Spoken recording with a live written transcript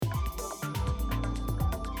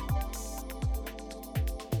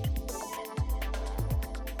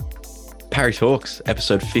Harry Talks,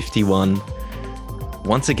 episode 51.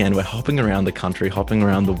 Once again, we're hopping around the country, hopping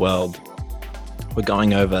around the world. We're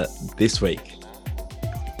going over this week.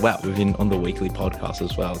 Wow, we've been on the weekly podcast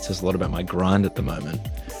as well. It says a lot about my grind at the moment.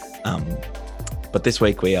 But this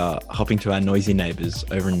week we are hopping to our noisy neighbours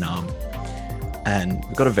over in Naarm. And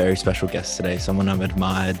we've got a very special guest today, someone I've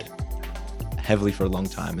admired heavily for a long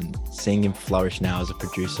time, and seeing him flourish now as a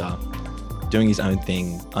producer, doing his own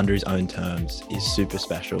thing under his own terms is super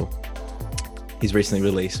special. He's recently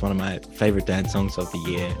released one of my favorite dance songs of the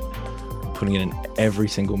year, putting it in every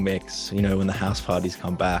single mix. You know, when the house parties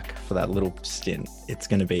come back for that little stint, it's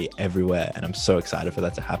going to be everywhere. And I'm so excited for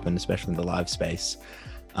that to happen, especially in the live space.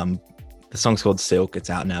 The song's called Silk. It's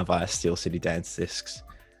out now via Steel City Dance Discs.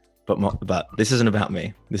 But this isn't about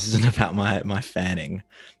me. This isn't about my fanning.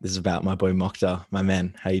 This is about my boy Mokhtar. My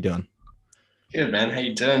man, how you doing? Good, man. How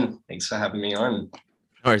you doing? Thanks for having me on.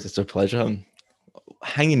 No worries, it's a pleasure. I'm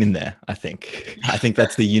hanging in there, I think. I think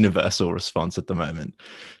that's the universal response at the moment.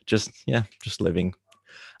 Just living.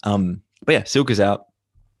 But yeah, Silk is out.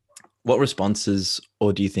 What responses,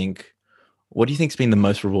 what do you think's been the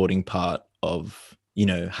most rewarding part of,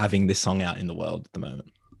 having this song out in the world at the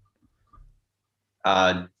moment?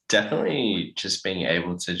 Definitely just being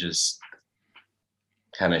able to just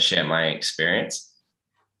kind of share my experience.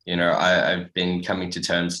 I've been coming to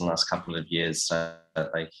terms in the last couple of years that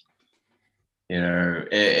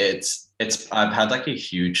I've had like a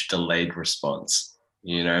huge delayed response,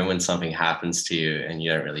 when something happens to you and you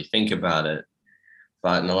don't really think about it.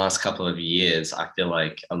 But in the last couple of years, I feel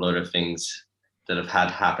like a lot of things that have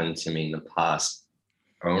had happened to me in the past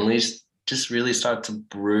are only just really started to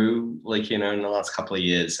brew, in the last couple of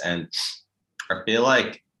years. And I feel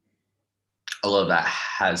like a lot of that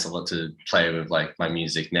has a lot to play with like my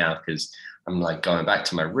music now, because I'm like going back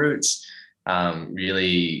to my roots,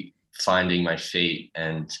 really finding my feet,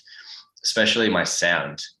 and especially my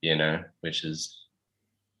sound, which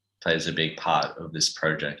plays a big part of this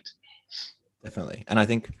project. Definitely. And I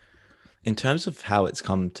think in terms of how it's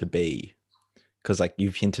come to be, because like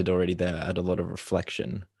you've hinted already there at a lot of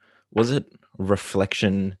reflection, was it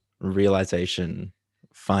reflection, realization,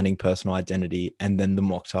 finding personal identity, and then the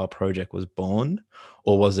Mokhtar project was born?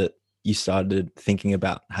 Or was it you started thinking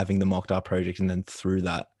about having the Mokhtar project, and then through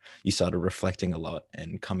that you started reflecting a lot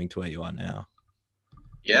and coming to where you are now?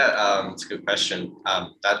 Yeah, it's a good question.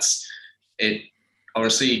 That's it.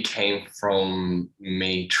 Honestly, came from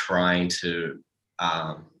me trying to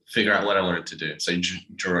figure out what I wanted to do. So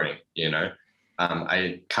drawing,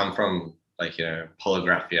 I come from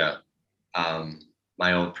Polygraphia,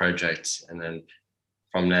 my old project, and then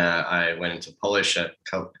from there I went into Polish at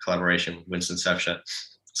collaboration with Winston Surfshirt.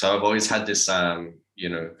 So I've always had this,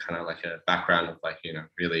 kind of like a background of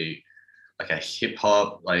really like a hip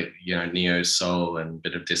hop, neo soul and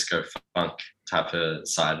bit of disco funk type of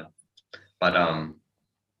side. But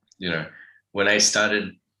when I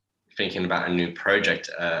started thinking about a new project,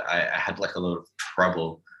 I had like a lot of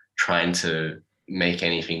trouble trying to make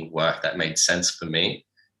anything work that made sense for me.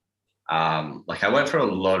 I went for a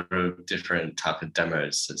lot of different type of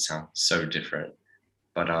demos that sound so different,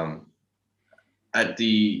 but at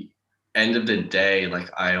the end of the day,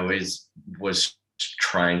 I always was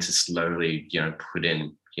trying to slowly, put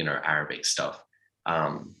in, Arabic stuff.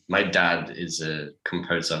 My dad is a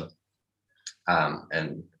composer,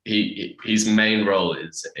 and his main role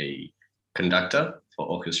is a conductor for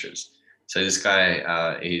orchestras. So this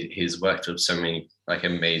guy, he's worked with so many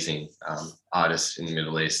amazing artists in the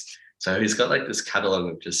Middle East. So he's got this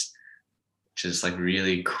catalog of just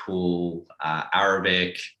really cool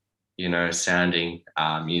Arabic, sounding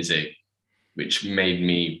music, which made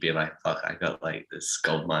me be like, fuck, I got this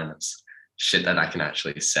gold mine of shit that I can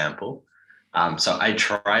actually sample. So I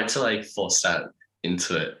tried to force that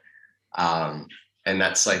into it. And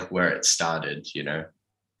that's where it started,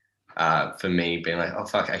 for me being like, oh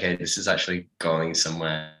fuck, okay, this is actually going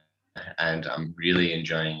somewhere and I'm really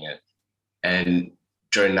enjoying it. And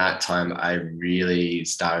during that time, I really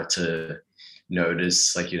started to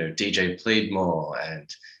notice DJ Plead more, and,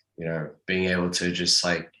 being able to just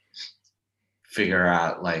figure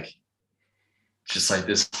out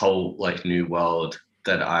this whole new world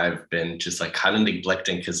that I've been just kind of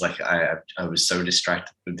neglecting, because I was so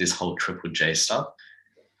distracted with this whole Triple J stuff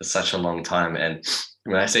for such a long time. And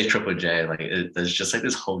when I say Triple J, there's just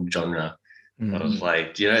this whole genre of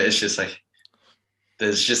it's just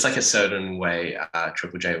there's just a certain way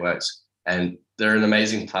Triple J works, and they're an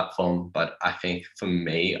amazing platform. But I think for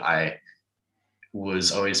me, I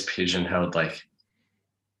was always pigeonholed. I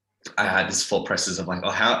had this thought process of oh,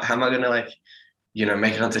 how am I gonna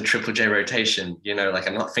make it onto Triple J rotation?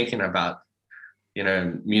 I'm not thinking about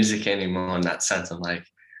music anymore in that sense. I'm like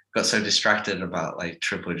got so distracted about like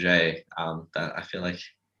Triple J that I feel like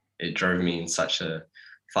it drove me in such a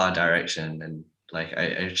far direction, and like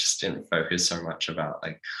I just didn't focus so much about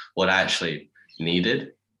like what I actually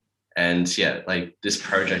needed. And yeah, like this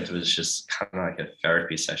project was just kind of like a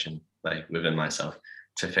therapy session, like within myself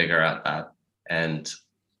to figure out that. And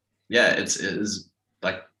yeah, it's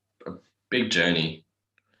like a big journey,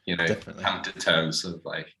 Definitely. come to terms with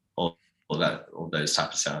like all those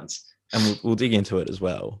type of sounds. And we'll dig into it as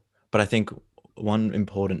well. But I think one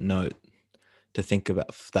important note to think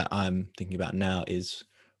about that I'm thinking about now is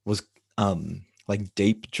was like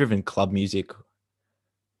deep driven club music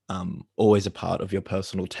always a part of your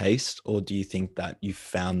personal taste, or do you think that you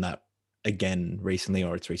found that again recently,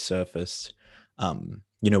 or it's resurfaced?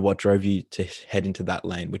 What drove you to head into that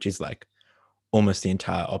lane, which is like almost the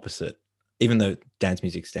entire opposite, even though dance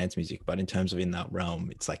music, but in terms of in that realm,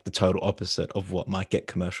 it's like the total opposite of what might get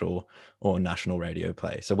commercial or national radio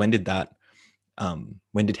play. So when did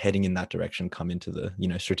heading in that direction come into the,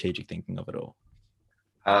 strategic thinking of it all?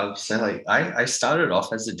 So like I started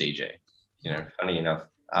off as a DJ, funny enough.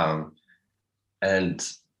 And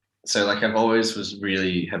so like I've always was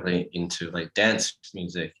really heavily into like dance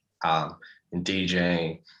music and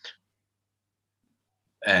DJing.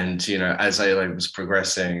 And as I like was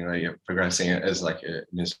progressing as like a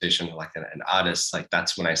musician, like an artist, like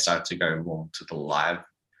that's when I started to go more to the live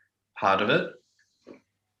part of it.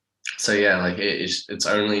 So yeah, like it's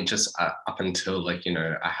only just up until like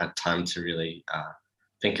I had time to really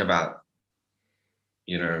think about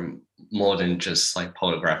more than just like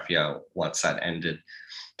Polygraphia once that ended.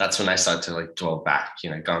 That's when I started to like dwell back,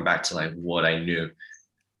 going back to like what I knew,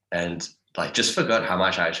 and like just forgot how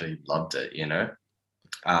much I actually loved it.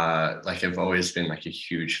 Like I've always been like a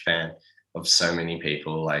huge fan of so many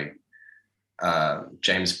people, like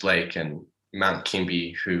James Blake and Mount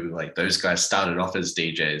Kimby, who like those guys started off as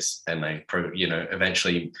DJs and like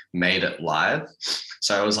eventually made it live.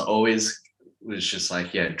 So I was always was just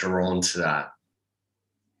like drawn to that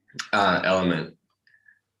element.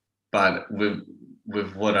 But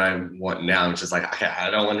with what I want now, I'm just like, okay,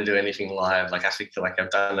 I don't want to do anything live. Like I feel like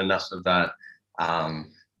I've done enough of that.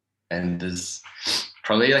 And there's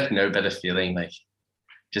probably like no better feeling like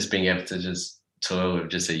just being able to just tour with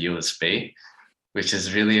just a USB, which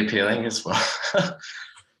is really appealing as well.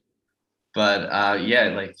 But yeah,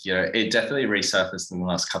 like it definitely resurfaced in the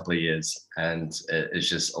last couple of years, and it's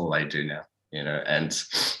just all I do now, and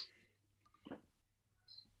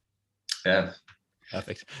yeah.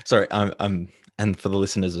 Perfect. Sorry, and for the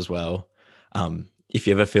listeners as well, if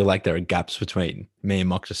you ever feel like there are gaps between me and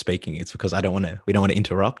Mokta speaking, it's because we don't want to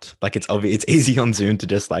interrupt. Like it's obvious, it's easy on Zoom to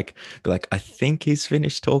just like be like, I think he's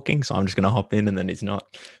finished talking, so I'm just gonna hop in, and then he's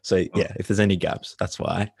not. So yeah, if there's any gaps, that's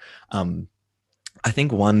why. I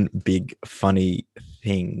think one big funny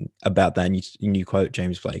thing about that, and you quote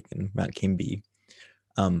James Blake and Matt Kimby,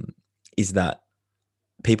 is that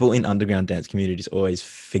people in underground dance communities always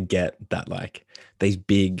forget that like these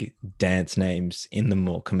big dance names in the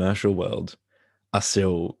more commercial world are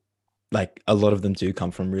still like a lot of them do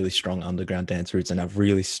come from really strong underground dance roots and have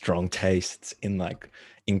really strong tastes in like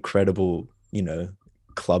incredible,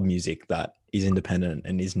 club music that is independent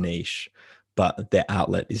and is niche, but their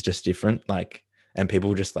outlet is just different. Like, and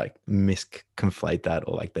people just like misconflate that,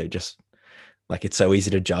 or like they just like it's so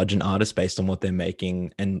easy to judge an artist based on what they're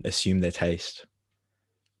making and assume their taste.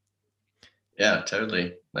 Yeah,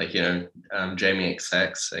 totally. Like, Jamie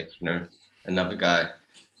XX, like, another guy,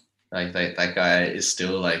 like that guy is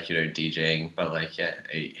still like, DJing, but like, yeah,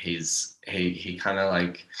 he kind of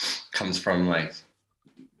like comes from like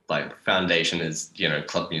foundation is,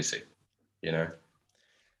 club music,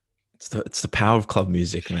 It's the power of club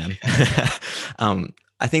music, man.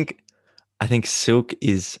 I think Silk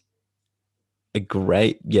is a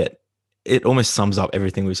great, yet it almost sums up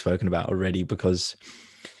everything we've spoken about already, because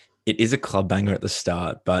it is a club banger at the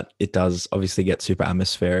start, but it does obviously get super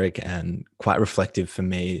atmospheric and quite reflective for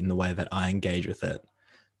me in the way that I engage with it.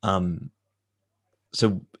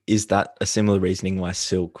 So is that a similar reasoning why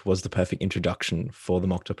Silk was the perfect introduction for the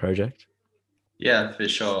Mokta project? Yeah, for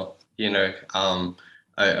sure. I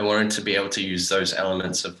wanted to be able to use those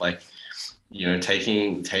elements of like,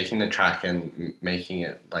 taking the track and making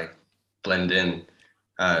it like blend in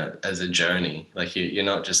as a journey. Like you're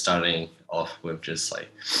not just starting off with just like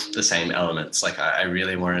the same elements. Like I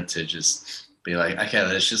really wanted to just be like, okay,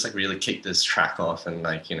 let's just like really kick this track off and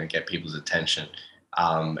like, get people's attention.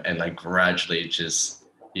 And like gradually just,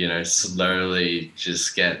 slowly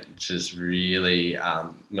just get just really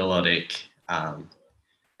melodic and,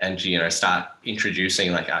 start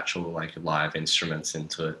introducing like actual like live instruments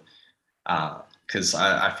into it. because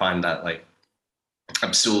I find that like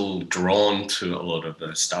I'm still drawn to a lot of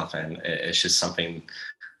the stuff, and it's just something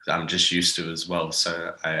I'm just used to as well.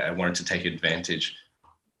 So I wanted to take advantage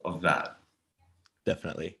of that.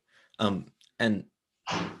 Definitely. And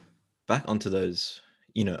back onto those,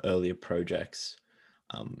 earlier projects,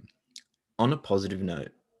 um, on a positive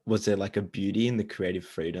note, was there like a beauty in the creative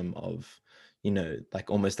freedom of, like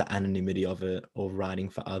almost the anonymity of it, or writing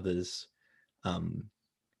for others? Um,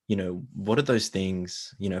 what are those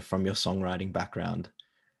things, from your songwriting background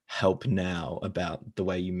help now about the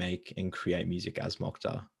way you make and create music as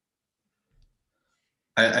Mokta?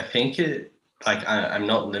 I think it like I'm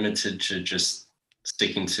not limited to just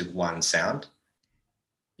sticking to one sound.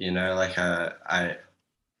 Like I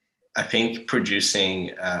think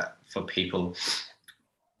producing for people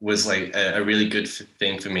was like a really good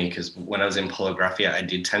thing for me, because when I was in Polygraphia, I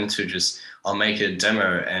did tend to just I'll make a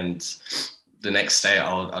demo and the next day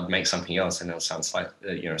I'd make something else and it'll sound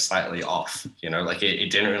slightly off. Like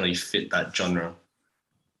it didn't really fit that genre.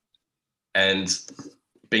 And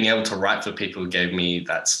being able to write for people gave me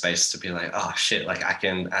that space to be like, oh shit, like I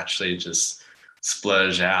can actually just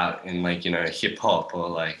splurge out in like, hip hop, or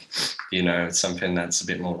like, something that's a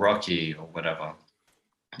bit more rocky or whatever.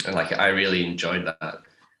 And like, I really enjoyed that.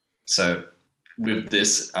 So with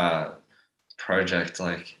this project,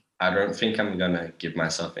 like, I don't think I'm going to give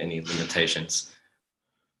myself any limitations.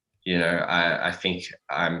 I think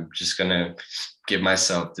I'm just going to give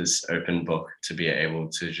myself this open book to be able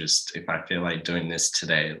to just, if I feel like doing this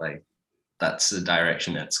today, like that's the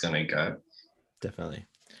direction it's going to go. Definitely.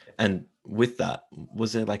 And with that,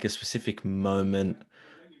 was there like a specific moment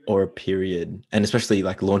or a period, and especially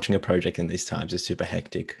like launching a project in these times is super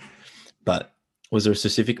hectic, but was there a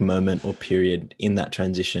specific moment or period in that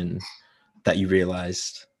transition that you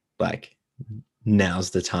realized like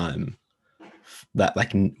now's the time, that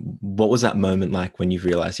like what was that moment like when you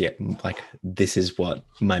realized, yeah, like this is what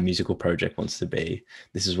my musical project wants to be,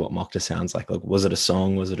 this is what Mokta sounds like? Was it a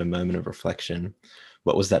song, was it a moment of reflection?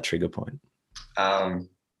 What was that trigger point?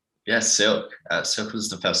 Yeah, Silk. Silk was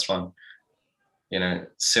the first one.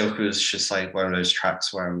 Silk was just like one of those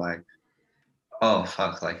tracks where I'm like, oh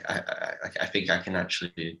fuck, like I think I can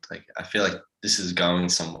actually, like, I feel like this is going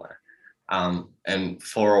somewhere. And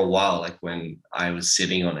for a while, like when I was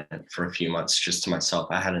sitting on it for a few months just to myself,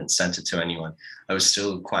 I hadn't sent it to anyone. I was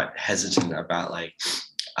still quite hesitant about like,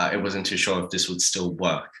 I wasn't too sure if this would still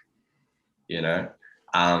work, you know?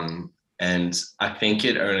 And I think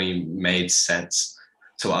it only made sense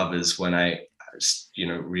to others when I,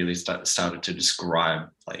 really started to describe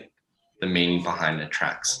like the meaning behind the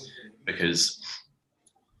tracks, because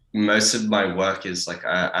most of my work is like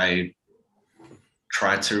I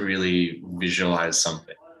try to really visualize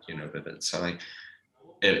something, with it. So like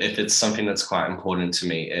if it's something that's quite important to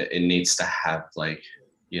me, it needs to have like,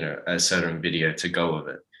 a certain video to go with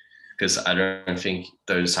it, because I don't think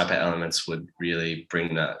those type of elements would really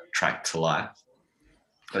bring the track to life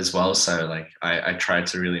as well. So like I try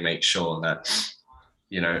to really make sure that,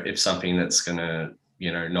 if something that's gonna,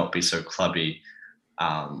 not be so clubby,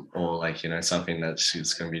 or like, something that's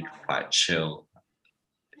just gonna be quite chill,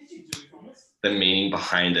 the meaning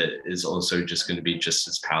behind it is also just going to be just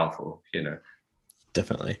as powerful,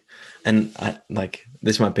 Definitely. And I like,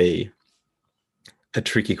 this might be a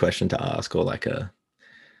tricky question to ask, or like a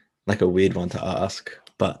weird one to ask,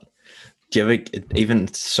 but do you ever,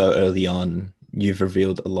 even so early on, you've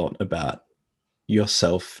revealed a lot about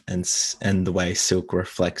yourself and the way Silk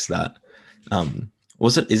reflects that.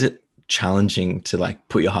 Is it challenging to like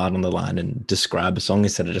put your heart on the line and describe a song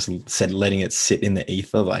instead of just letting it sit in the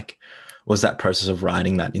ether? Like, was that process of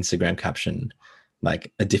writing that Instagram caption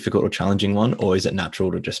like a difficult or challenging one, or is it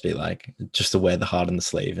natural to just be like, just to wear the heart on the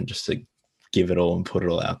sleeve and just to give it all and put it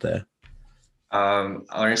all out there?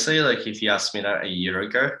 Honestly, like if you asked me that a year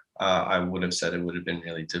ago, I would have said it would have been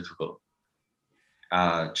really difficult,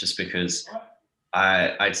 just because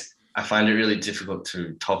I find it really difficult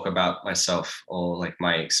to talk about myself or like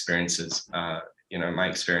my experiences. My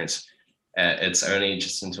experience. It's only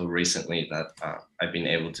just until recently that I've been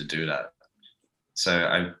able to do that. So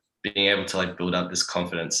I've been able to like build up this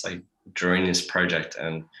confidence like during this project,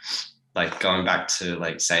 and like going back to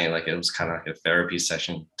like saying like it was kind of like a therapy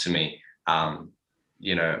session to me.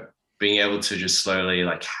 You know, being able to just slowly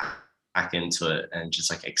like hack into it and just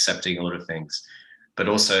like accepting a lot of things, but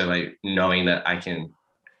also like knowing that I can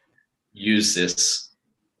use this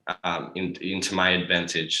into my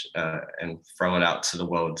advantage, and throw it out to the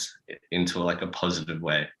world into like a positive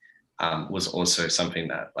way, was also something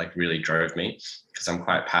that like really drove me, because I'm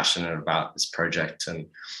quite passionate about this project and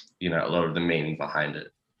a lot of the meaning behind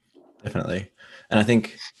it. Definitely. And I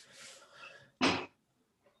think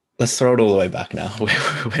Let's throw it all the way back now.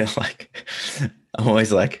 We're like, I'm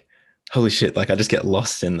always like, holy shit! Like I just get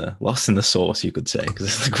lost in the sauce, you could say, because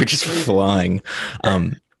it's like we're just flying.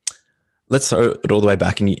 Um, let's throw it all the way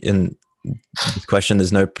back in this question.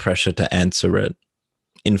 There's no pressure to answer it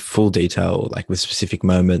in full detail, like with specific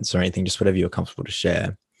moments or anything, just whatever you're comfortable to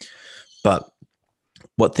share. But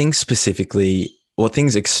what things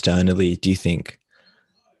externally do you think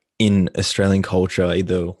in Australian culture,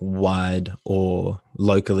 either wide or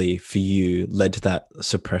locally for you, led to that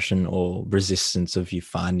suppression or resistance of you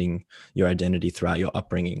finding your identity throughout your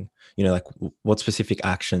upbringing? Like what specific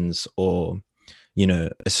actions or,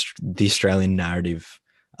 the Australian narrative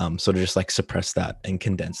sort of just like suppressed that and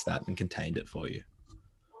condensed that and contained it for you?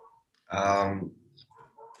 Um,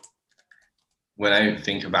 when I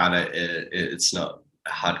think about it, it's not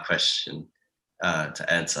a hard question to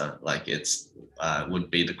answer. Like it's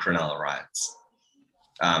would be the Cronulla riots.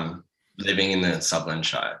 Living in the Sutherland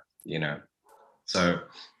Shire, so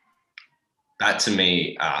that to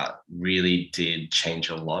me really did change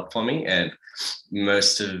a lot for me. And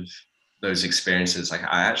most of those experiences, like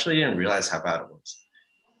I actually didn't realize how bad it was.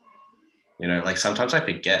 Like sometimes I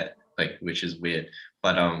forget, like which is weird,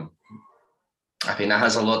 but I think that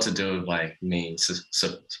has a lot to do with like me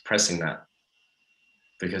suppressing that,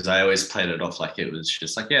 because I always played it off like it was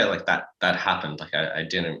just like, yeah, like that happened. Like I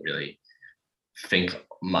didn't really think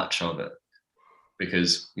much of it,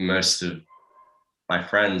 because most of my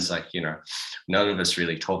friends, like, none of us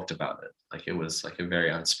really talked about it. Like it was like a very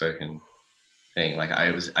unspoken thing. Like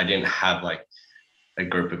I didn't have like a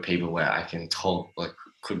group of people where I can talk, like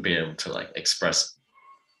could be able to like express.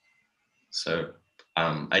 So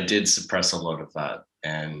I did suppress a lot of that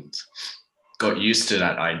and got used to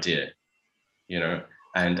that idea,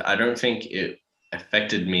 and I don't think it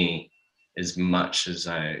affected me as much as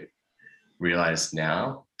I realize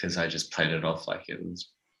now, because I just played it off like it was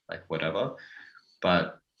like whatever.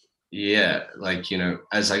 But yeah, like,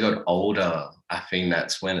 as I got older, I think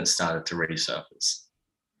that's when it started to resurface,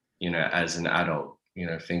 as an adult,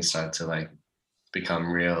 things started to like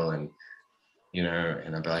become real, and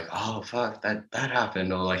I'd be like, oh fuck, that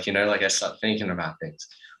happened, or like, like I start thinking about things.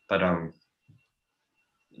 But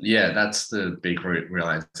yeah, that's the big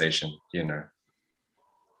realization, I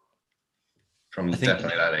from think,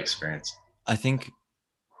 definitely that experience. I think,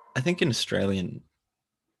 I think in Australian,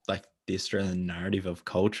 like the Australian narrative of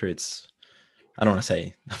culture, it's, I don't want to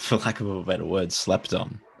say, for lack of a better word, slept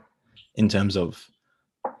on in terms of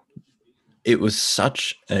it was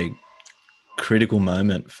such a critical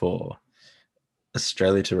moment for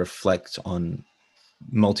Australia to reflect on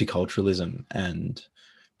multiculturalism and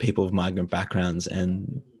people of migrant backgrounds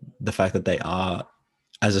and the fact that they are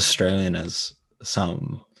as Australian as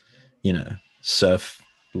some, surf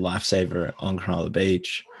lifesaver on Cronulla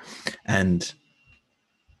Beach. And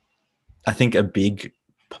I think there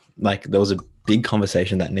was a big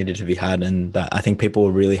conversation that needed to be had, and that I think people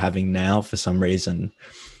are really having now for some reason,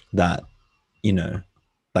 that, you know,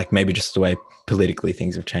 like maybe just the way politically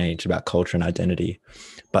things have changed about culture and identity,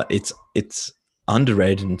 but it's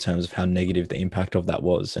underrated in terms of how negative the impact of that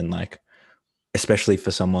was. And like, especially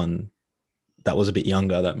for someone that was a bit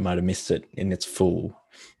younger that might have missed it in its full,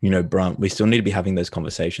 brunt, we still need to be having those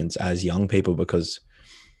conversations as young people, because,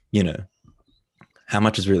 you know, how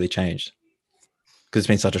much has really changed, because it's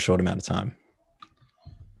been such a short amount of time.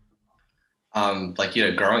 Like,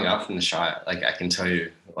 growing up in the Shire, like I can tell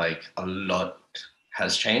you, like a lot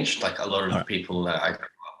has changed. Like a lot All of right. people that I grew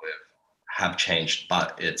up with have changed,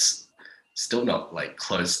 but it's still not like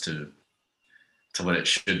close to what it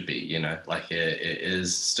should be. Like it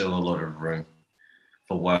is still a lot of room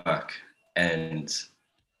for work. And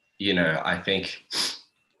I think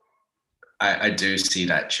I do see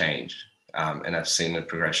that change, and I've seen the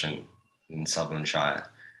progression in Sutherland Shire.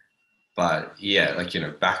 But yeah, like,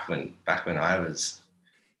 back when I was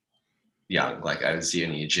young, like I was the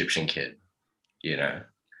only Egyptian kid, you know.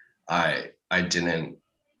 I didn't,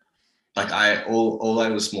 like, all I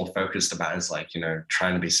was more focused about is like,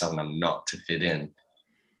 trying to be someone I'm not, to fit in.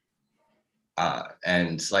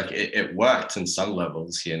 And like it worked in some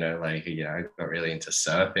levels, like, I got really into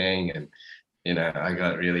surfing, and I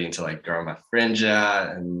got really into like growing my fringe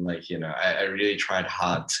out, and like, I really tried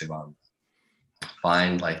hard to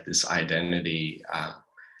find like this identity.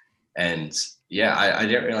 And yeah, I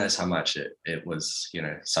didn't realize how much it was,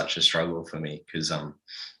 such a struggle for me, because I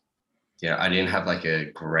didn't have like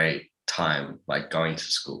a great time like going to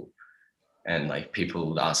school, and like people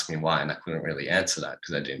would ask me why, and I couldn't really answer that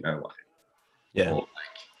because I didn't know why. Yeah. Or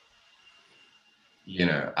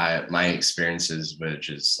like, I my experiences were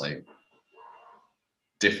just like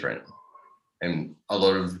different, and a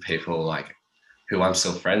lot of people like who I'm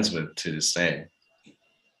still friends with to this day.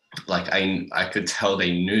 Like I could tell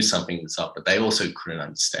they knew something was up, but they also couldn't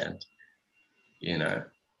understand, you know.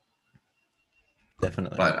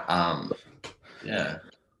 Definitely. But yeah.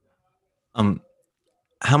 Um,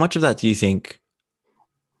 how much of that do you think?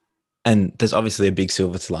 And there's obviously a big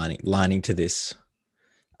silver lining to this,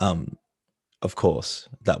 um, of course,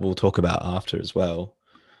 that we'll talk about after as well.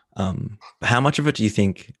 How much of it do you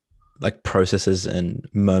think, like processes and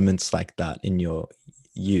moments like that in your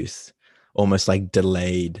youth, almost like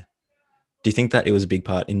delayed? Do you think that it was a big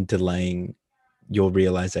part in delaying your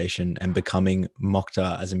realization and becoming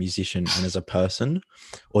Mokhtar as a musician and as a person?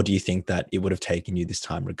 Or do you think that it would have taken you this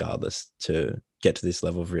time regardless to get to this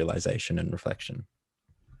level of realization and reflection?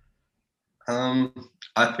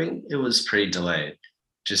 I think it was pretty delayed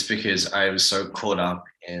just because I was so caught up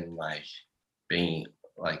in like being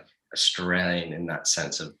like Australian in that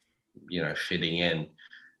sense of, you know, fitting in,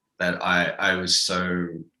 that I was so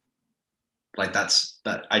like that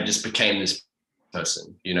I just became this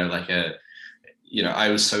person, you know, like a, you know, I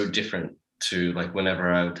was so different to like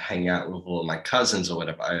whenever I would hang out with all my cousins or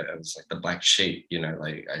whatever. I was like the black sheep, you know,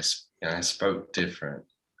 like you know, I spoke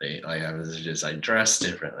differently, like I dressed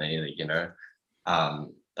differently, like, you know,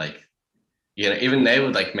 like, you know, even they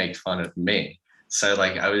would like make fun of me. So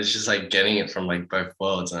like I was just like getting it from like both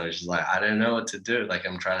worlds, and I was just like, I don't know what to do. Like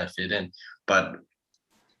I'm trying to fit in, but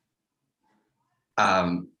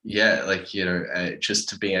yeah, like, you know, just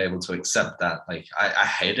to be able to accept that, like I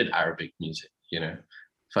hated Arabic music, you know,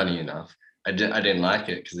 funny enough. I didn't like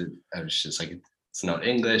it because I was just like, it's not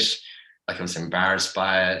English. Like I was embarrassed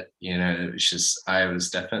by it, you know. It was just, I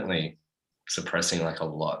was definitely suppressing like a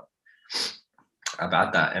lot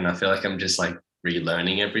about that, and I feel like I'm just like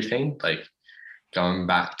relearning everything, like going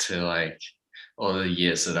back to like all the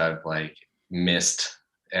years that I've like missed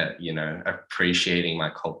at, you know, appreciating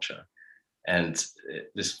my culture. And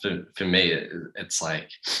this for me, it's like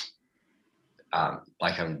I'm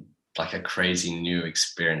like a crazy new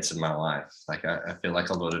experience in my life. Like I feel like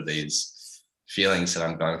a lot of these feelings that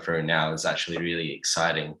I'm going through now is actually really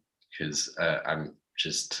exciting because I'm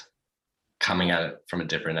just coming at it from a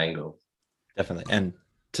different angle. Definitely. And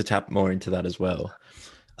to tap more into that as well,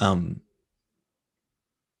 um,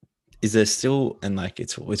 is there still, and like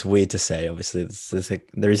it's weird to say, obviously there's like,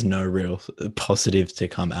 there is no real positive to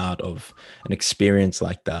come out of an experience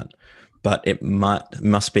like that, but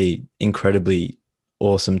must be incredibly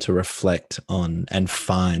awesome to reflect on and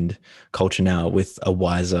find culture now with a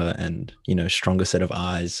wiser and, you know, stronger set of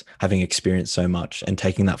eyes, having experienced so much and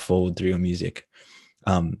taking that forward through your music.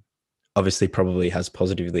 um Obviously probably has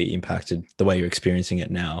positively impacted the way you're experiencing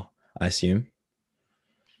it now, I assume.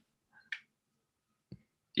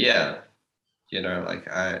 Yeah, you know, like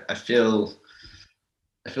I feel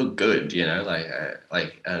good, you know,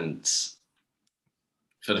 like and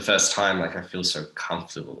for the first time, like I feel so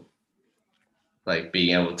comfortable, like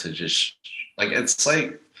being able to just like, it's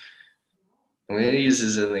like, I'm going to use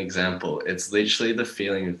this as an example. It's literally the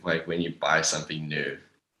feeling of like when you buy something new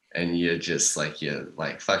and you're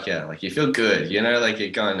like, fuck yeah, like you feel good, you know, like you're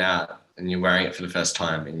going out and you're wearing it for the first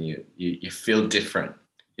time and you feel different,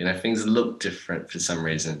 you know, things look different for some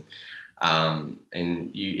reason. And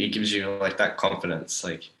it gives you like that confidence,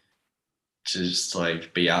 like to just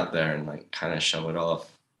like be out there and like kind of show it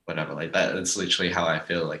off, whatever, like that. That's literally how I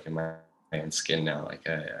feel like in my own skin now. Like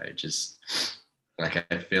I just, like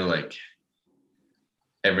I feel like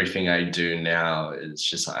everything I do now is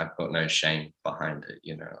just, I've got no shame behind it,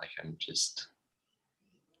 you know, like I'm just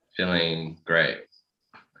feeling great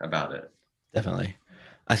about it. Definitely.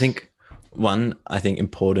 I think I think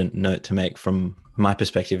important note to make from my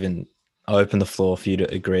perspective, and I'll open the floor for you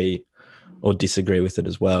to agree or disagree with it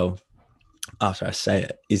as well after I say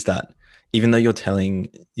it, is that even though you're telling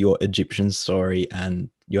your Egyptian story and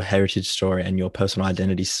your heritage story and your personal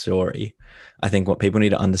identity story, I think what people need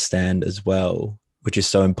to understand as well, which is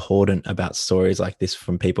so important about stories like this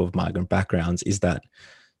from people of migrant backgrounds, is that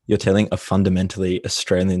you're telling a fundamentally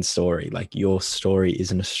Australian story. Like your story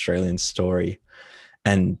is an Australian story.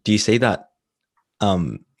 And do you see that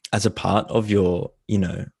as a part of your, you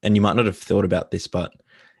know, and you might not have thought about this, but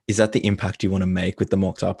is that the impact you want to make with the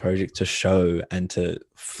Mokhtar project, to show and to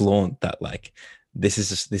flaunt that like this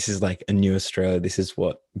is like a new Australia. This is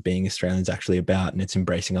what being Australian is actually about, and it's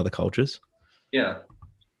embracing other cultures. Yeah,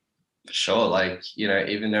 for sure. Like, you know,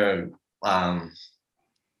 even though, um,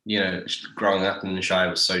 you know, growing up in the Shire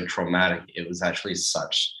was so traumatic, it was actually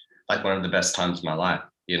such like one of the best times of my life,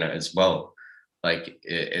 you know, as well. Like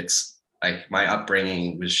it's like my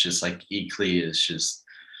upbringing was just like equally is just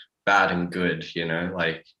bad and good, you know,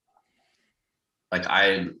 like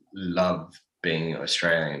I love being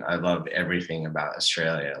Australian. I love everything about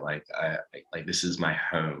Australia. Like like this is my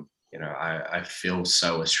home. You know, I feel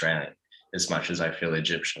so Australian as much as I feel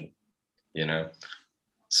Egyptian, you know?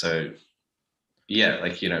 So yeah,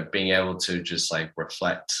 like, you know, being able to just like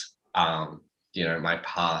reflect, you know, my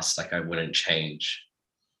past, like I wouldn't change,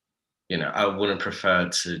 you know, I wouldn't prefer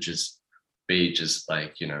to just be just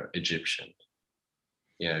like, you know, Egyptian.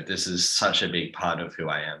 You know, this is such a big part of who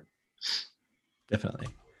I am. Definitely.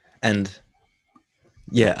 And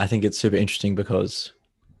yeah, I think it's super interesting because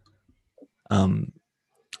um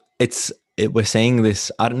we're seeing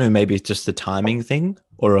this, I don't know, maybe it's just a timing thing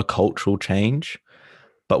or a cultural change,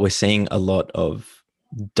 but we're seeing a lot of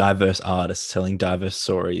diverse artists telling diverse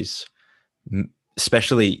stories,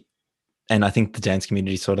 especially, and I think the dance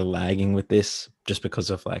community is sort of lagging with this just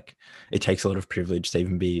because of like it takes a lot of privilege to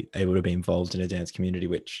even be able to be involved in a dance community,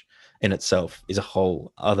 which in itself is a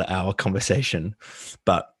whole other hour conversation.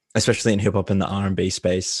 But especially in hip hop and the R&B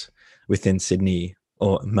space within Sydney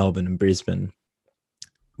or Melbourne and Brisbane,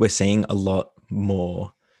 we're seeing a lot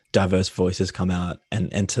more diverse voices come out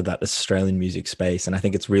and enter that Australian music space. And I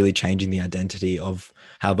think it's really changing the identity of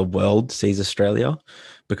how the world sees Australia,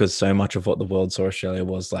 because so much of what the world saw Australia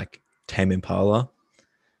was like Tame Impala,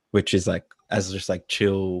 which is like as just like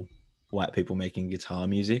chill white people making guitar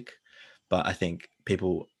music. But I think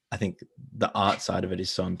the art side of it is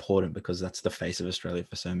so important because that's the face of Australia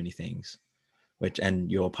for so many things. Which,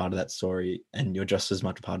 and you're part of that story, and you're just as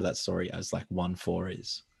much a part of that story as like 1-4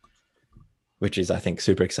 is, which is I think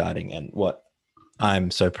super exciting and what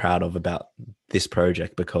I'm so proud of about this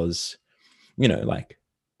project, because you know, like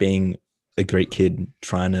being a Greek kid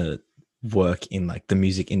trying to work in like the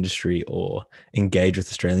music industry or engage with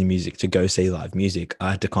Australian music to go see live music,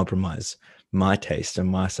 I had to compromise my taste and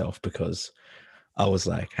myself because I was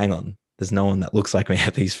like, hang on, there's no one that looks like me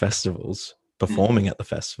at these festivals, performing at the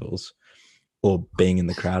festivals or being in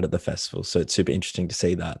the crowd at the festivals. So it's super interesting to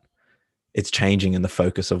see that it's changing, and the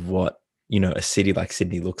focus of what, you know, a city like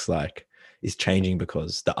Sydney looks like is changing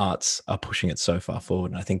because the arts are pushing it so far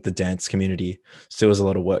forward. And I think the dance community still has a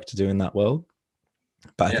lot of work to do in that world.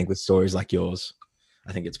 But I Yeah. think with stories like yours,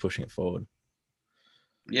 I think it's pushing it forward.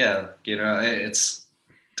 Yeah. You know, it's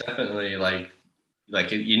definitely like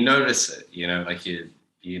you notice it, you know, like you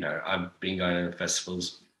know, I've been going to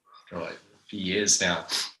festivals for like a few years now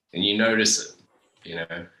and you notice it, you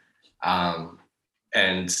know. Um,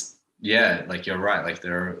 and yeah, like you're right, like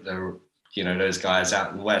there you know, those guys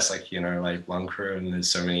out in the West, like, you know, like One Crew, and there's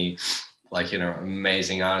so many like, you know,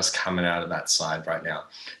 amazing artists coming out of that side right now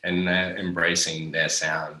and they're embracing their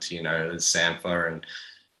sound, you know, there's Sampler and,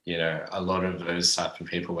 you know, a lot of those type of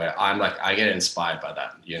people where I'm like, I get inspired by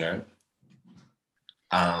that, you know.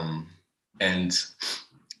 Um, and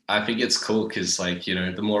I think it's cool because, like, you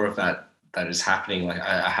know, the more of that is happening, like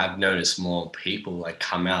I have noticed more people like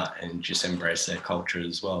come out and just embrace their culture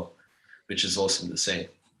as well, which is awesome to see.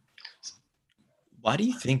 Why do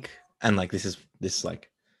you think, and like this like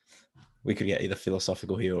we could get either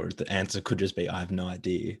philosophical here or the answer could just be I have no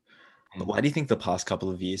idea. But why do you think the past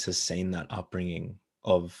couple of years has seen that upbringing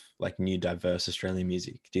of like new diverse Australian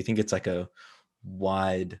music? Do you think it's like a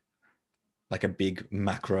wide, like a big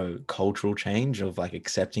macro cultural change of like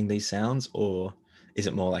accepting these sounds, or is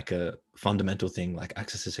it more like a fundamental thing like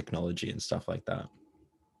access to technology and stuff like that?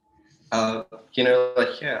 You know,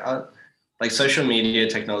 like yeah, like social media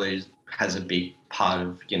technology has a big part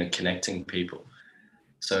of, you know, connecting people.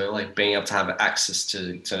 So like being able to have access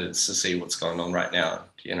to see what's going on right now,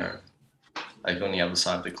 you know, like on the other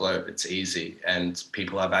side of the globe, it's easy, and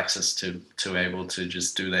people have access to able to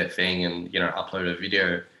just do their thing and, you know, upload a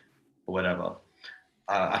video or whatever.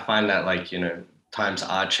 I find that, like, you know, times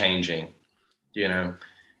are changing. You know,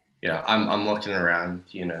 I'm looking around,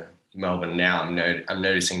 you know, Melbourne now. I'm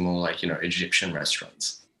noticing more like, you know, Egyptian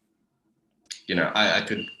restaurants. You know, I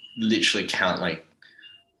could literally count like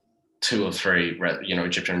two or three, you know,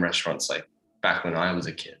 Egyptian restaurants like back when I was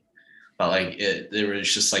a kid. But like there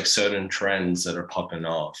was just like certain trends that are popping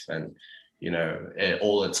off, and you know,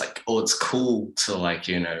 it's cool to, like,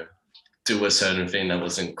 you know, do a certain thing that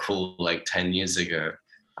wasn't cool like 10 years ago.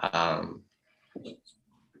 Um,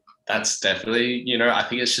 that's definitely, you know, I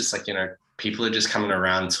think it's just like, you know, people are just coming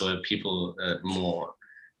around to it. People are more,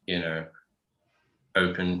 you know,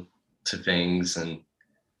 open to things, and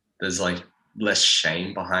there's like less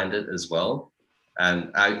shame behind it as well.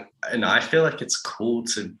 And I feel like it's cool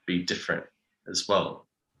to be different as well.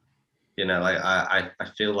 You know, like I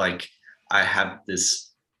feel like I have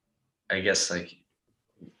this, I guess like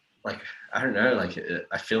I don't know, like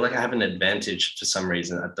I feel like I have an advantage for some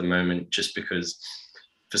reason at the moment, just because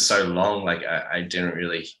for so long, like I didn't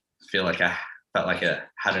really feel like I felt like I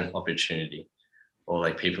had an opportunity. or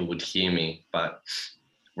like people would hear me. But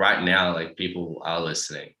right now, like people are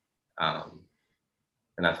listening.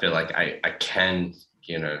 And I feel like I can,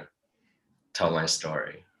 tell my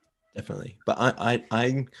story. Definitely. But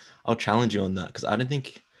I'll challenge you on that, because I don't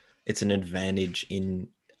think it's an advantage in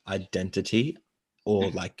identity, or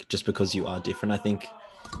like just because you are different. I think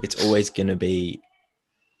it's always going to be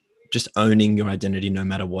just owning your identity no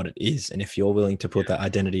matter what it is. And if you're willing to put that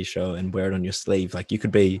identity show and wear it on your sleeve, like you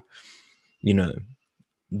could be,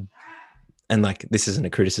 and like this isn't a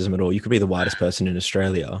criticism at all, you could be the whitest person in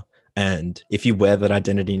Australia. And if you wear that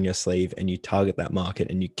identity in your sleeve and you target that market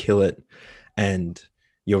and you kill it, and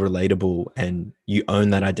you're relatable and you own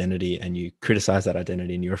that identity and you criticize that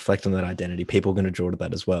identity and you reflect on that identity, people are going to draw to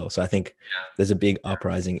that as well. So I think there's a big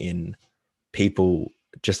uprising in people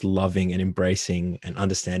just loving and embracing and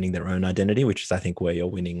understanding their own identity, which is, I think, where you're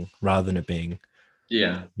winning, rather than it being,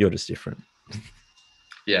 you're just different.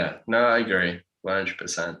 Yeah, no, I agree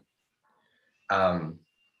 100%. I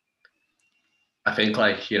think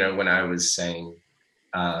like, when I was saying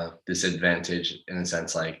disadvantage in a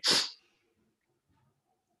sense, like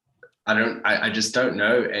I just don't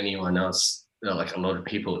know anyone else, like a lot of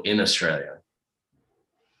people in Australia,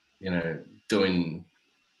 doing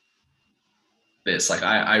this. Like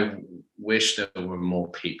I wish there were more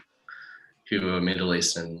people who were Middle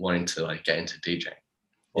Eastern wanting to like get into DJing,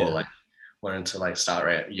 or like wanting to like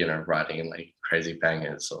start, writing like crazy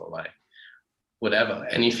bangers, or like whatever,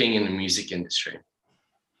 anything in the music industry.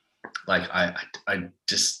 Like I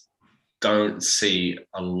just don't see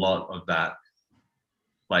a lot of that.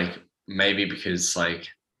 Like maybe because like,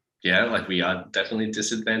 like we are definitely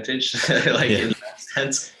disadvantaged, like in that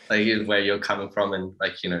sense, like where you're coming from, and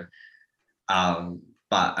like,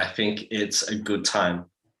 but I think it's a good time,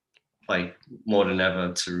 like more than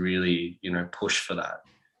ever, to really, push for that,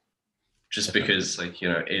 just because like,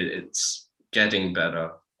 it's getting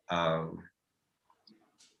better.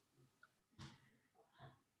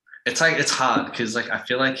 It's like, it's hard because like I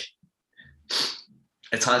feel like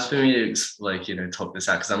it's hard for me to like, talk this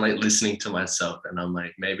out, because I'm like listening to myself and I'm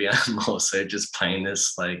like, maybe I'm also just playing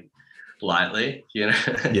this like lightly,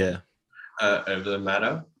 over the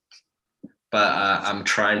matter. But I'm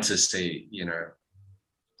trying to see,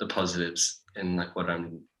 the positives in like what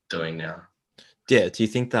I'm doing now. Yeah. Do you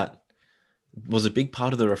think that was a big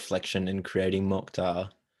part of the reflection in creating Mokhtar,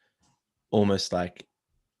 almost like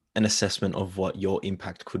an assessment of what your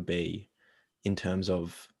impact could be, in terms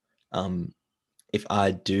of, if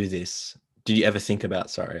I do this, did you ever think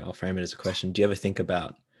about, sorry, I'll frame it as a question. Do you ever think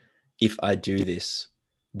about, if I do this,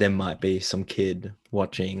 there might be some kid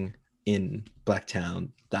watching in Blacktown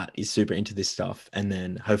that is super into this stuff, and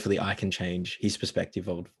then hopefully I can change his perspective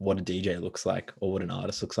of what a DJ looks like or what an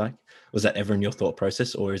artist looks like? Was that ever in your thought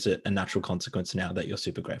process, or is it a natural consequence now that you're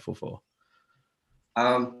super grateful for?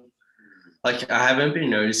 Like I haven't been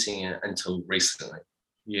noticing it until recently,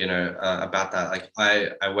 about that. Like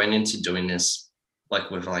I went into doing this like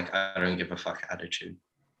with like I don't give a fuck attitude.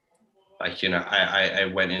 Like,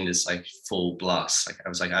 I went in this like full blast. Like I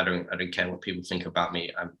was like, I don't care what people think about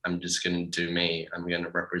me. I'm just gonna do me. I'm gonna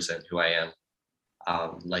represent who I am.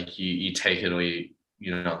 Like you take it, or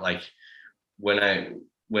like when I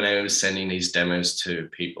was sending these demos to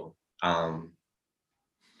people, I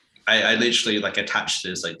literally like attached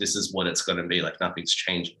this, like this is what it's gonna be. Like nothing's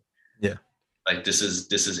changing. Yeah. Like this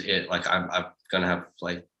is it. Like I'm gonna have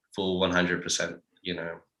like full 100%,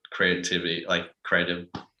 creativity, like creative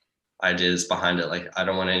ideas behind it. Like I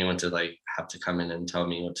don't want anyone to like have to come in and tell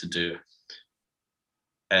me what to do.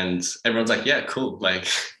 And everyone's like, yeah, cool. Like,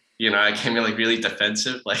 I came in like really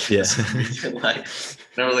defensive, like, like, and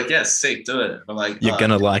I was like, yeah, sick, do it. I'm like, you're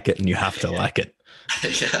gonna like it, and you have to like it.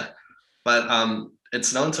 Yeah. But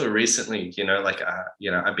it's not until recently, like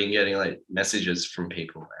I've been getting like messages from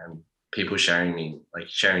people, and people sharing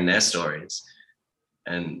their stories,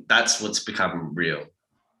 and that's what's become real.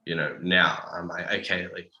 Now I'm like, okay,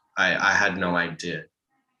 like I had no idea.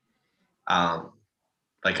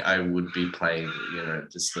 Like I would be playing,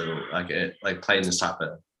 this little like playing this type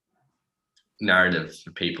of narrative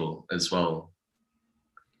for people as well.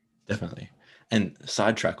 Definitely. And we're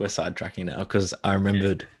sidetracking now, because I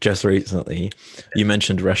remembered just recently you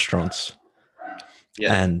mentioned restaurants.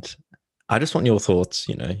 Yeah. And I just want your thoughts.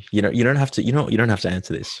 You don't have to, you don't have to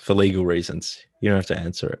answer this for legal reasons. You don't have to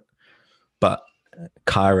answer it. But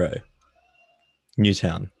Cairo,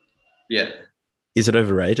 Newtown. Yeah. Is it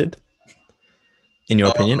overrated, in your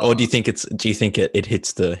opinion? Or do you think it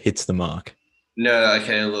hits the mark? No,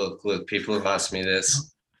 okay, look, people have asked me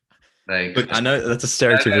this. Like, look, I know that's a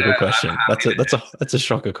stereotypical question. That's a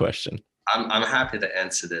shocker question. I'm happy to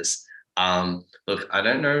answer this. Look, I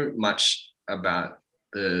don't know much about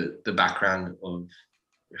the background of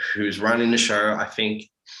who's running the show. I think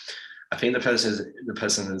the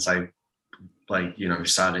person that's who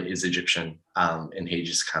started is Egyptian, and he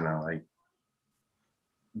just kind of like,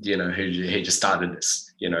 he just started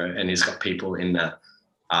this, and he's got people in there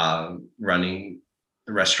running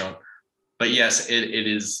the restaurant. But yes, it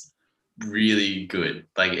is really good.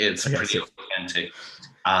 Like, it's pretty authentic.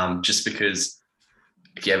 Just because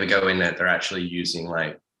if you ever go in there, they're actually using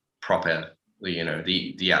like proper,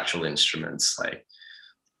 the actual instruments, like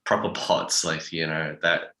proper pots, like,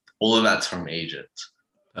 that all of that's from Egypt.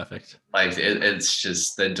 Perfect. Like, it's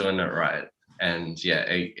just, they're doing it right. And yeah,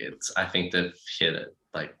 it's I think they've hit it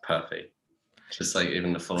like perfect. Just like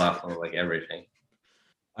even the falafel, like everything.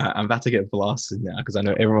 I'm about to get blasted now because I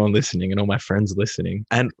know everyone listening and all my friends listening,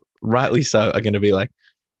 and rightly so, are going to be like,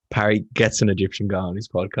 Parry gets an Egyptian guy on his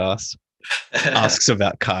podcast, asks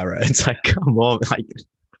about Cairo. It's like, come on, like.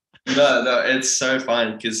 No, it's so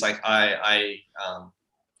fun because like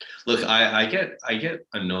look, I get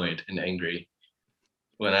annoyed and angry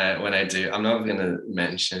when I do. I'm not gonna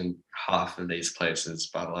mention half of these places,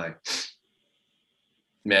 but like,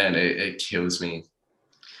 man, it kills me,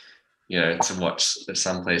 to watch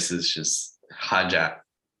some places just hijack,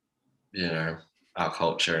 our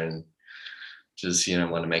culture and just,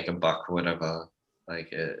 want to make a buck or whatever.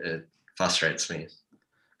 Like, it frustrates me.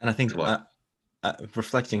 And I think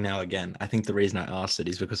reflecting now again, I think the reason I asked it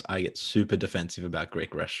is because I get super defensive about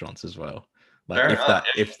Greek restaurants as well. Like,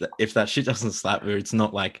 if that shit doesn't slap me, it's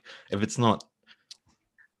not like, if it's not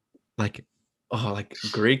like, like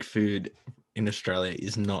Greek food in Australia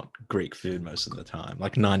is not Greek food most of the time,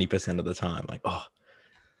 like 90% of the time. Like,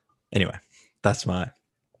 anyway, that's my.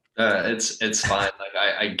 It's fine. Like,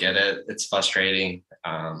 I get it. It's frustrating.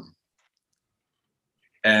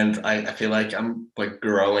 And I feel like I'm like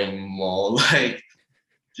growing more like,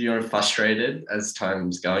 frustrated as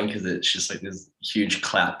time's going, because it's just like this huge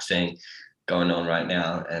clap thing going on right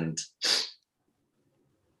now. And,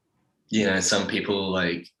 some people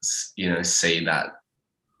like, see that,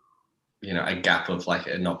 a gap of like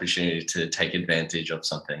an opportunity to take advantage of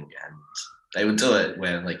something, and they would do it,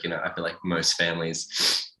 where like, I feel like most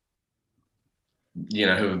families, who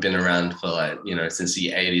have been around for like, since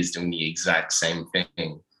the 80s doing the exact same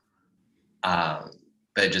thing,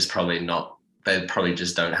 they're just they probably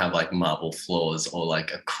just don't have like marble floors or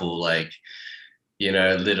like a cool, like,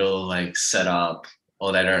 little like setup,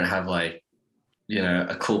 or they don't have like,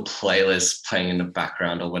 a cool playlist playing in the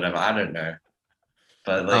background or whatever. I don't know.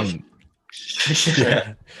 But like,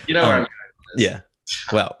 yeah. Where I'm going. Yeah.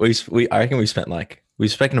 Well, I reckon we've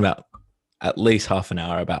spoken about at least half an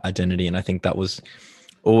hour about identity, and I think that was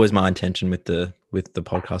always my intention with the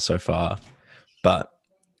podcast so far. But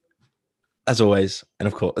as always, and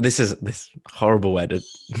of course, this is this horrible way to,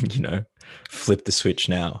 flip the switch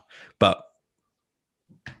now. But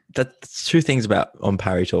that's two things about on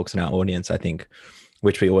Parry Talks and our audience, I think,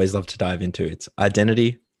 which we always love to dive into. It's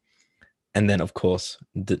identity, and then of course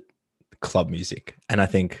the club music. And I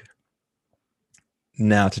think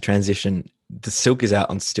now to transition, the Silk is out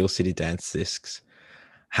on Steel City Dance Discs.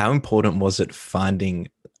 How important was it finding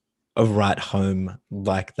a right home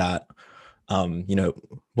like that?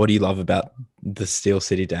 What do you love about the Steel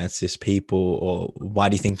City Dance Disc people, or why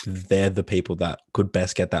do you think they're the people that could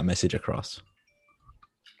best get that message across?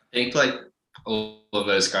 I think like all of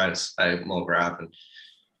those guys, like Mo Grab,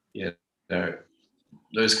 and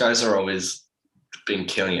those guys are always been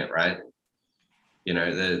killing it, right?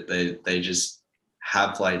 They just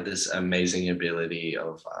have like this amazing ability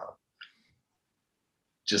of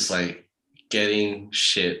just like getting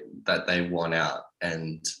shit that they want out,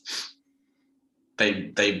 and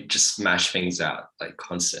they just smash things out like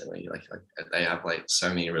constantly. Like they have like so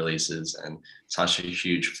many releases and such a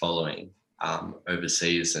huge following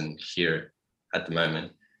overseas and here at the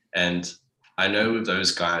moment. And I know with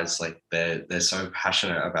those guys, like they're so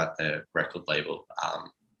passionate about their record label,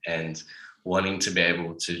 and wanting to be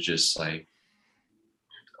able to just like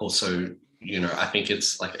also, I think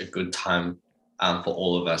it's like a good time for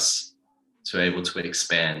all of us to be able to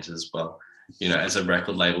expand as well. As a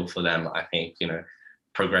record label for them, I think,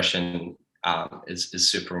 progression is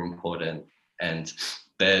super important, and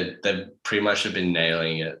they've pretty much have been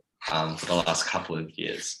nailing it for the last couple of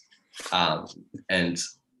years. And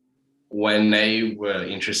when they were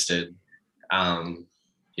interested,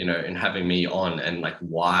 in having me on, and like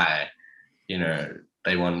why,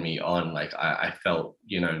 they wanted me on, like I felt,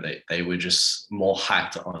 they were just more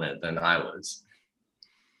hyped on it than I was,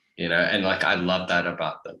 and like I love that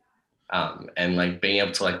about them. And like being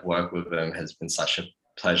able to like work with them has been such a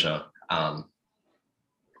pleasure.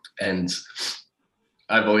 And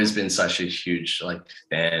I've always been such a huge like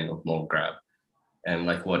fan of Mall Grab and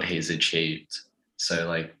like what he's achieved. So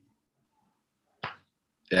like,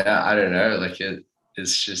 yeah, I don't know. Like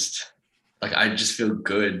it's just like I just feel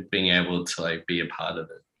good being able to like be a part of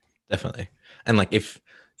it. Definitely. And like if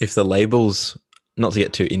the label's, not to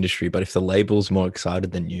get too industry, but if the label's more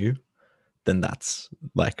excited than you, then that's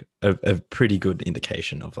like a pretty good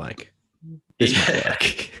indication of like this might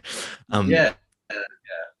work. Yeah.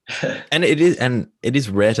 And it is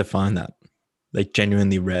rare to find that, like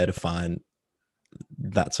genuinely rare to find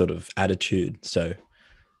that sort of attitude. So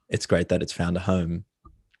it's great that it's found a home.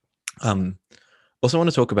 Also want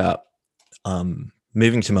to talk about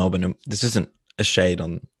moving to Melbourne. This isn't a shade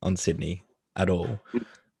on Sydney at all,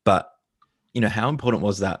 but you know, how important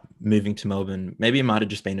was that moving to Melbourne? Maybe it might have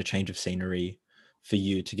just been a change of scenery for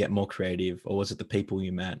you to get more creative, or was it the people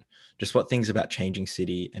you met? Just what things about changing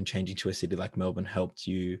city and changing to a city like Melbourne helped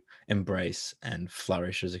you embrace and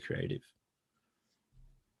flourish as a creative?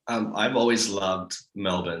 I've always loved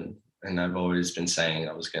Melbourne, and I've always been saying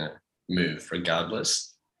I was going to move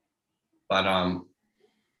regardless. But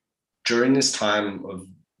during this time of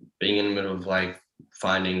being in the middle of like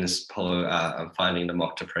finding finding the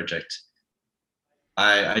Mokta project,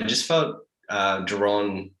 I just felt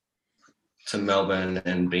drawn to Melbourne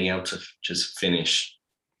and being able to just finish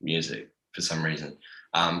music for some reason.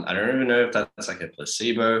 I don't even know if that's like a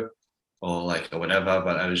placebo or like or whatever,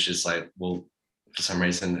 but I was just like, well, for some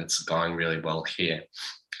reason it's going really well here.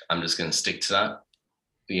 I'm just going to stick to that.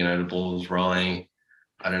 You know, the ball's rolling.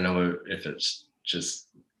 I don't know if it's just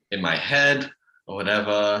in my head or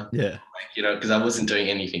whatever. Yeah. Like, you know, because I wasn't doing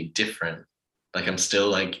anything different. Like I'm still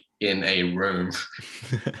like in a room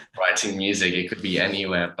writing music. It could be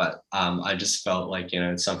anywhere, but I just felt like, you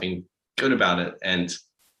know, something good about it. And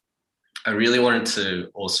I really wanted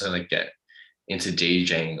to also like get into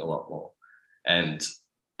DJing a lot more. And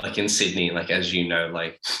like in Sydney, like as you know,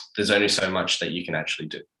 like there's only so much that you can actually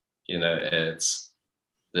do. You know,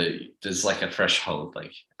 there's like a threshold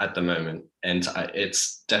like at the moment, and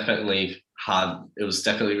it's definitely hard. It was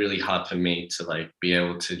definitely really hard for me to like be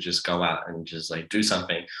able to just go out and just like do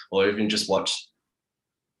something, or even just watch,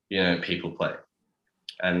 you know, people play,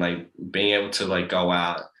 and like being able to like go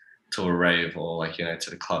out to a rave or like, you know, to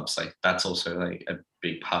the clubs, like that's also like a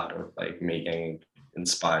big part of like me getting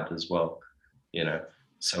inspired as well, you know.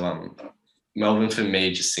 So Melbourne for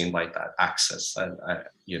me just seemed like that access,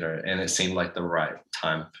 you know, and it seemed like the right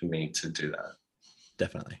time for me to do that.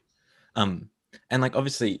 Definitely. And like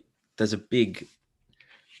obviously there's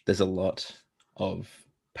a lot of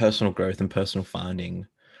personal growth and personal finding,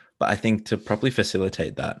 but I think to properly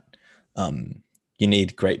facilitate that, you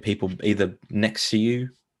need great people either next to you,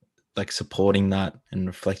 like supporting that and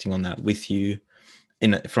reflecting on that with you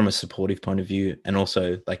from a supportive point of view, and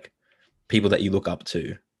also like people that you look up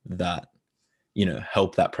to that, you know,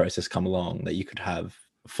 help that process come along, that you could have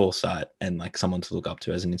foresight and like someone to look up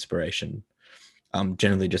to as an inspiration.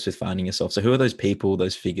 Generally just with finding yourself. So who are those people,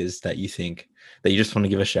 those figures that you think that you just want to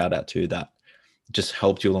give a shout out to that just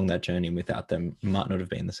helped you along that journey, and without them might not have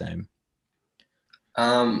been the same?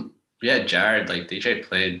 Yeah, Jared, like DJ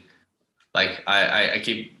played, like I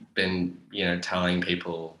keep been, you know, telling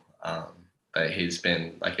people that he's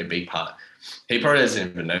been like a big part. He probably doesn't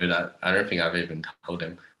even know that. I don't think I've even told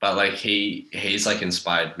him, but like he's like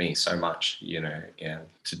inspired me so much, you know, yeah,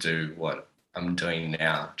 to do what I'm doing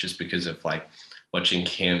now, just because of like watching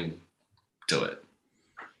him do it,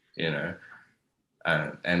 you know.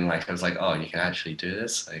 And like I was like, oh, you can actually do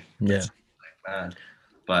this, like Yeah, like man.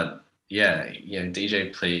 But yeah, you know,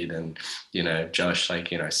 DJ played, and you know, Josh,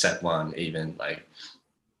 like, you know, set one even, like,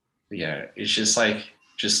 you know, it's just like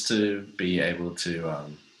just to be able to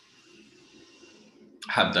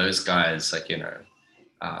have those guys, like, you know,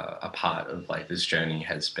 a part of like this journey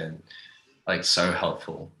has been like so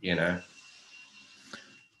helpful, you know.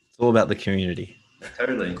 it's all about the community.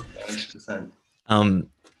 Totally, 100%.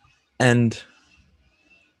 And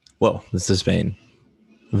well, this has been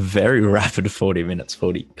very rapid 40 minutes,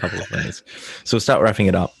 40 couple of minutes. So we'll start wrapping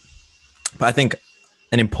it up. But I think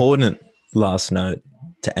an important last note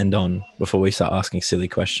to end on before we start asking silly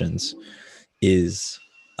questions is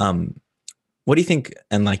what do you think?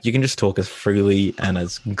 And like you can just talk as freely and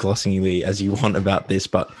as glossingly as you want about this,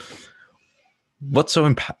 but what's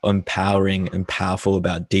so empowering and powerful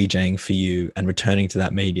about DJing for you and returning to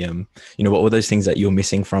that medium? You know, what were those things that you were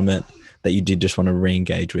missing from it that you did just want to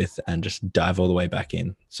re-engage with and just dive all the way back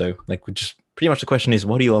in? So like, just pretty much the question is,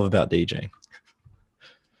 what do you love about DJing?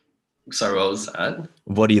 Sorry, what was that?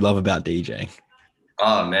 What do you love about DJing?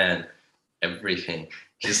 Oh man, everything.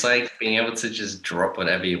 Just like being able to just drop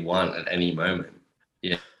whatever you want at any moment.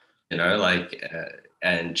 Yeah, you know, like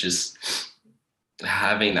and just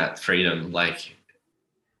having that freedom. Like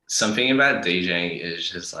something about DJing is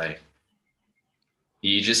just like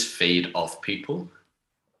you just feed off people.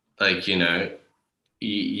 Like, you know,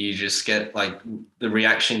 you just get like the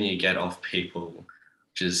reaction you get off people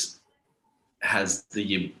just has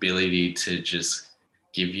the ability to just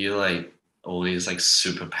give you like all these like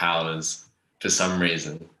superpowers for some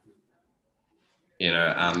reason, you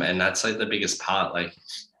know, and that's like the biggest part. Like,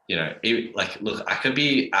 you know, like, look, I could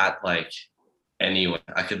be at like anywhere.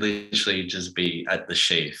 I could literally just be at the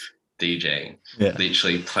Sheaf DJing,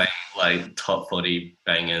 literally playing like top 40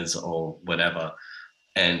 bangers or whatever.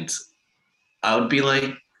 And I would be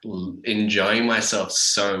like enjoying myself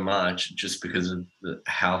so much just because of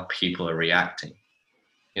how people are reacting.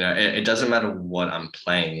 You know, it doesn't matter what I'm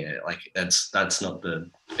playing. Like that's not the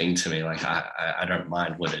thing to me. Like I don't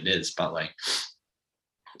mind what it is, but like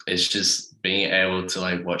it's just being able to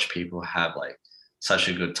like watch people have like such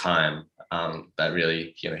a good time that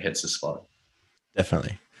really, you know, hits the spot.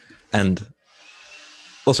 Definitely. And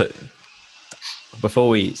also, before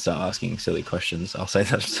we start asking silly questions, I'll say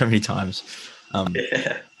that so many times.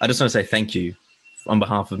 I just want to say thank you on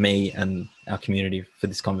behalf of me and our community for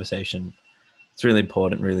this conversation. It's really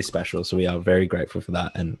important, really special. So we are very grateful for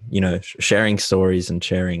that. And, you know, sharing stories and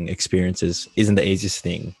sharing experiences isn't the easiest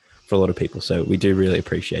thing for a lot of people. So we do really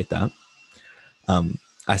appreciate that.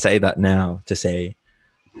 I say that now to say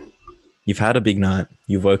you've had a big night,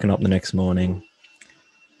 you've woken up the next morning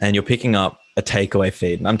and you're picking up a takeaway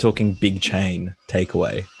feed. And I'm talking big chain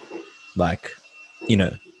takeaway, like, you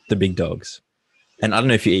know, the big dogs. And I don't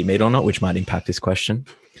know if you eat meat or not, which might impact this question.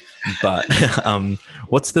 But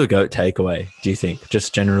what's the GOAT takeaway, do you think?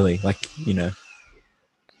 Just generally, like, you know.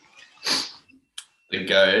 The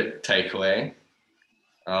GOAT takeaway?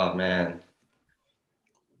 Oh, man.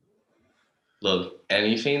 Look,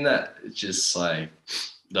 anything that just like,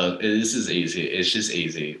 look, this is easy. It's just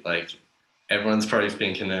easy. Like, everyone's probably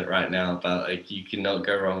thinking it right now, but like, you cannot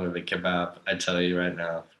go wrong with a kebab. I tell you right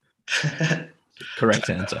now. Correct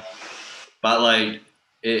answer. But like,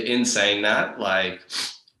 in saying that, like,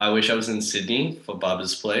 I wish I was in Sydney for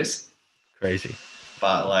Bubba's Place. Crazy.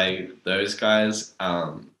 But like those guys,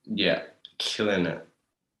 yeah, killing it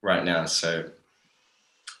right now. So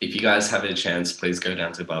if you guys have a chance, please go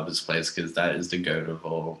down to Bubba's Place because that is the go-to of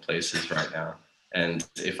all places right now. And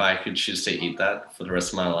if I could choose to eat that for the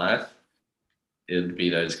rest of my life, it would be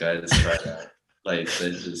those guys right now. Like they're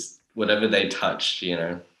just whatever they touched, you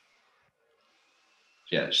know.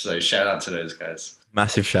 Yeah, so shout out to those guys.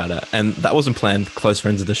 Massive shout out. And that wasn't planned. Close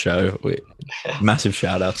friends of the show. Massive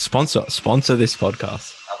shout out. Sponsor this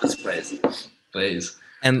podcast. Please.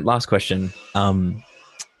 And last question.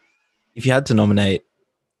 If you had to nominate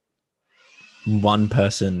one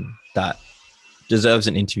person that deserves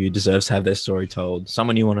an interview, deserves to have their story told,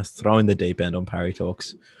 someone you want to throw in the deep end on Parry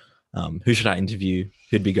Talks, who should I interview?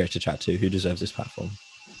 Who'd be great to chat to? Who deserves this platform?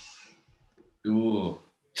 Ooh.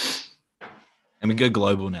 And we go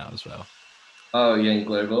global now as well. Oh, yeah,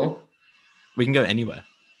 global? We can go anywhere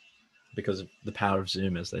because of the power of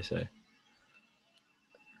Zoom, as they say.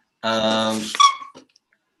 Man,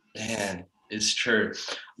 it's true.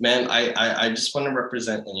 Man, I just want to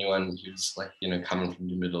represent anyone who's like, you know, coming from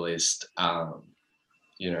the Middle East,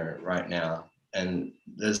 you know, right now. And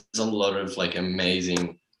there's a lot of like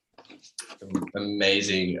amazing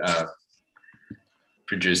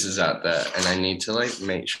producers out there, and I need to like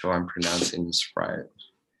make sure I'm pronouncing this right.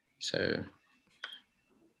 So,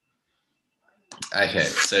 okay,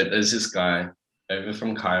 so there's this guy over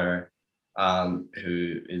from Cairo,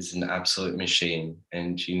 who is an absolute machine,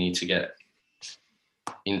 and you need to get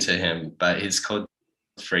into him. But he's called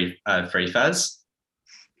Free Faz,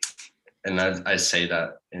 and I say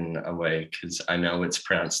that in a way because I know it's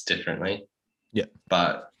pronounced differently. Yeah,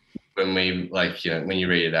 but when we like, you know, when you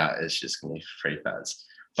read it out, it's just gonna be Free Faz.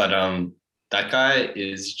 But that guy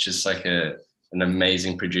is just like an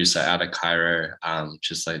amazing producer out of Cairo.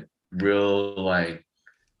 Just like real like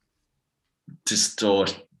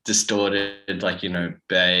distorted like, you know,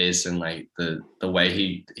 bass, and like the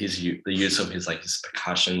way the use of his like his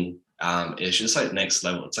percussion is just like next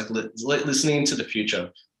level. It's like listening to the future,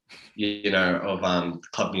 you know, of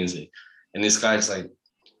club music. And this guy's like,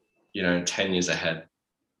 you know, 10 years ahead.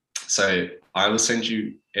 So I will send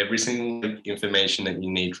you every single information that you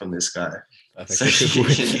need from this guy. So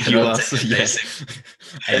you are, yes.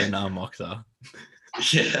 A&R Mokhtar.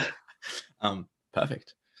 Yeah.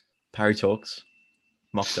 Perfect. Parry Talks,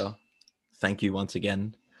 Mokhtar, thank you once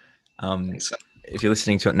again. If you're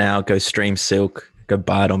listening to it now, go stream Silk, go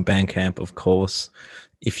buy it on Bandcamp, of course,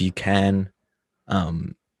 if you can.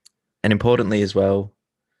 And importantly as well,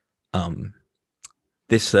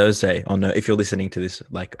 this Thursday, oh no, if you're listening to this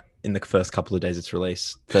like in the first couple of days it's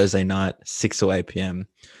released, Thursday night, 6 to 8 p.m.,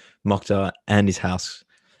 Mokhtar and his house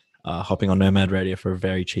hopping on Nomad Radio for a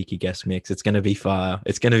very cheeky guest mix. It's going to be fire.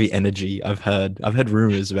 It's going to be energy. I've heard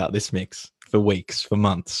rumors about this mix for weeks, for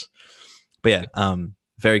months. But yeah,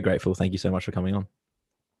 very grateful. Thank you so much for coming on.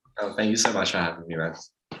 Oh, thank you so much for having me, man.